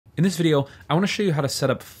In this video, I want to show you how to set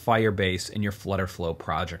up Firebase in your FlutterFlow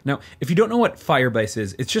project. Now, if you don't know what Firebase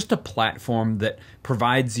is, it's just a platform that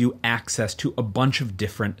provides you access to a bunch of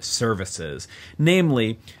different services,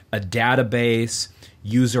 namely a database,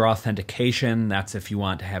 user authentication, that's if you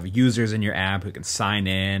want to have users in your app who can sign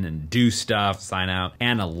in and do stuff, sign out,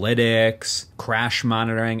 analytics, crash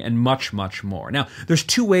monitoring, and much, much more. Now, there's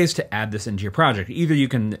two ways to add this into your project. Either you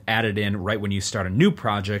can add it in right when you start a new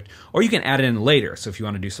project, or you can add it in later. So if you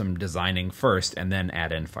want to do some designing first and then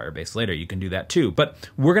add in Firebase later, you can do that too. But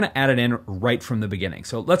we're going to add it in right from the beginning.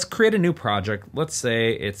 So let's create a new project. Let's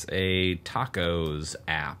say it's a tacos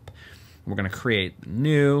app. We're going to create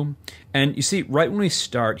new, and you see right when we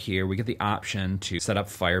start here, we get the option to set up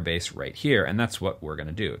Firebase right here, and that's what we're going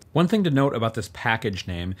to do. One thing to note about this package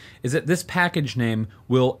name is that this package name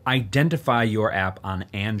will identify your app on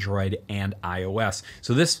Android and iOS.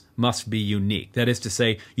 So this must be unique. That is to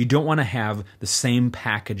say, you don't want to have the same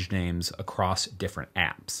package names across different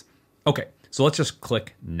apps. Okay, so let's just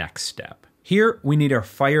click Next Step. Here, we need our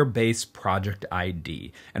Firebase project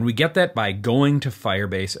ID, and we get that by going to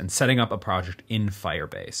Firebase and setting up a project in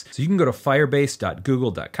Firebase. So you can go to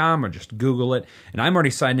firebase.google.com or just Google it, and I'm already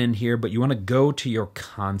signed in here, but you want to go to your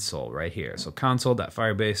console right here. So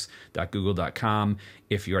console.firebase.google.com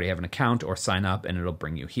if you already have an account, or sign up and it'll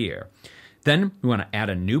bring you here. Then we want to add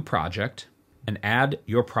a new project and add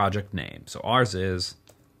your project name. So ours is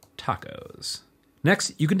tacos.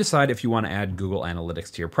 Next, you can decide if you want to add Google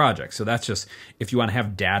Analytics to your project. So that's just if you want to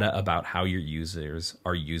have data about how your users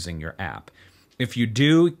are using your app. If you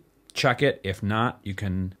do, check it. If not, you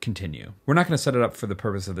can continue. We're not going to set it up for the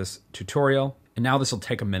purpose of this tutorial. And now this will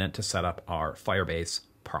take a minute to set up our Firebase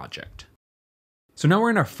project. So now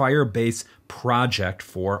we're in our Firebase project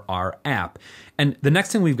for our app. And the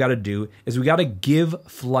next thing we've got to do is we got to give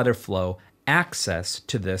FlutterFlow access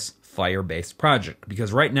to this Firebase project,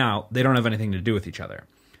 because right now they don't have anything to do with each other.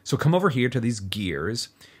 So come over here to these gears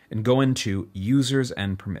and go into users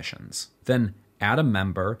and permissions. Then add a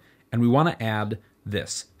member, and we want to add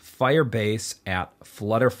this Firebase at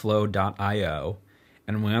flutterflow.io,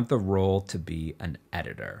 and we want the role to be an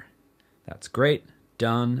editor. That's great.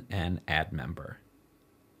 Done, and add member.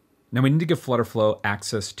 Now we need to give FlutterFlow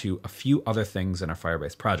access to a few other things in our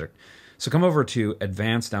Firebase project. So come over to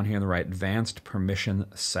Advanced down here on the right, Advanced Permission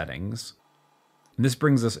Settings. And this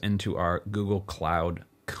brings us into our Google Cloud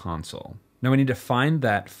Console. Now we need to find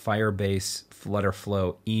that Firebase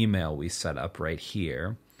FlutterFlow email we set up right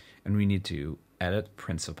here. And we need to edit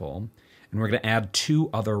principal. And we're going to add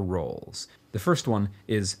two other roles. The first one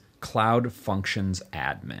is Cloud Functions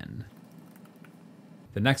Admin.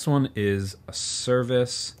 The next one is a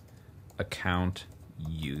Service Account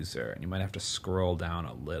User, and you might have to scroll down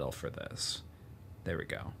a little for this. There we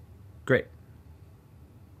go. Great.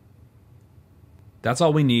 That's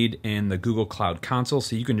all we need in the Google Cloud Console,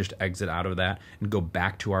 so you can just exit out of that and go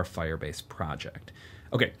back to our Firebase project.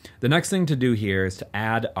 Okay, the next thing to do here is to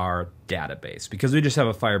add our database. Because we just have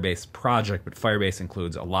a Firebase project, but Firebase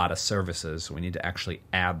includes a lot of services, so we need to actually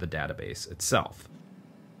add the database itself.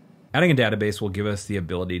 Adding a database will give us the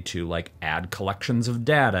ability to add collections of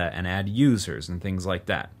data and add users and things like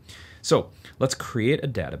that. So let's create a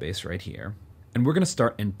database right here. And we're going to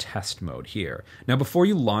start in test mode here. Now, before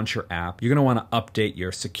you launch your app, you're going to want to update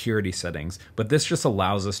your security settings, but this just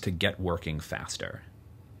allows us to get working faster.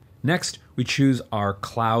 Next, we choose our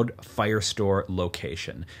Cloud Firestore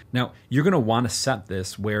location. Now, you're going to want to set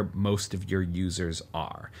this where most of your users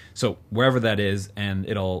are. So wherever that is, and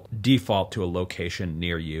it'll default to a location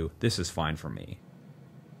near you. This is fine for me.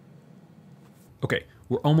 Okay,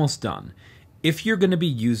 we're almost done. If you're going to be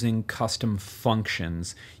using custom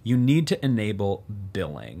functions, you need to enable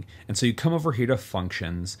billing. And so you come over here to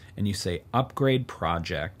Functions, and you say Upgrade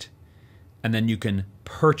Project, and then you can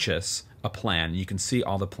purchase a plan. You can see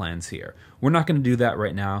all the plans here. We're not going to do that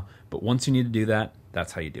right now, but once you need to do that,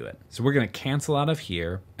 that's how you do it. So we're going to cancel out of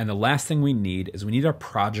here, and the last thing we need is we need our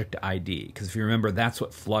project ID, because if you remember, that's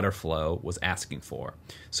what FlutterFlow was asking for.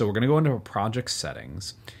 So we're going to go into our project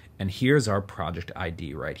settings, and here's our project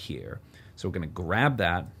ID right here. So we're going to grab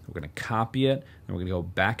that, we're going to copy it, and we're going to go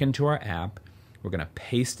back into our app, we're going to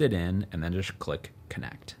paste it in, and then just click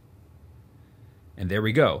Connect. And there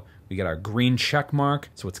we go. We get our green check mark,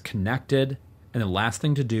 so it's connected. And the last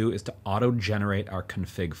thing to do is to auto-generate our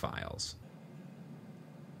config files.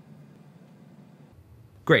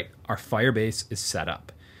 Great, our Firebase is set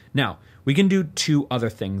up. Now, we can do two other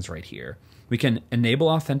things right here. We can enable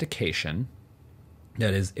authentication,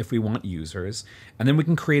 that is, if we want users, and then we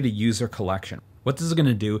can create a user collection. What this is going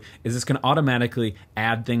to do is it's going to automatically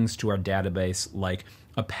add things to our database like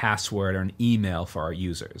a password or an email for our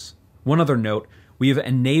users. One other note, We have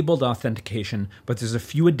enabled authentication, but there's a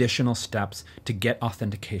few additional steps to get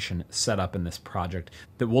authentication set up in this project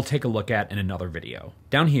that we'll take a look at in another video.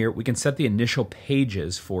 Down here, we can set the initial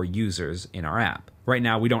pages for users in our app. Right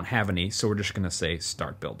now, we don't have any, so we're just going to say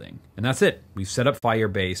start building. And that's it. We've set up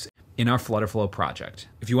Firebase in our FlutterFlow project.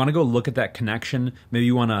 If you want to go look at that connection, maybe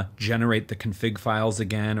you want to generate the config files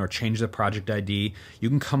again or change the project ID, you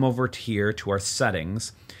can come over here to our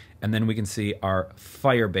settings, and then we can see our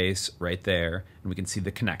Firebase right there, and we can see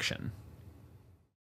the connection.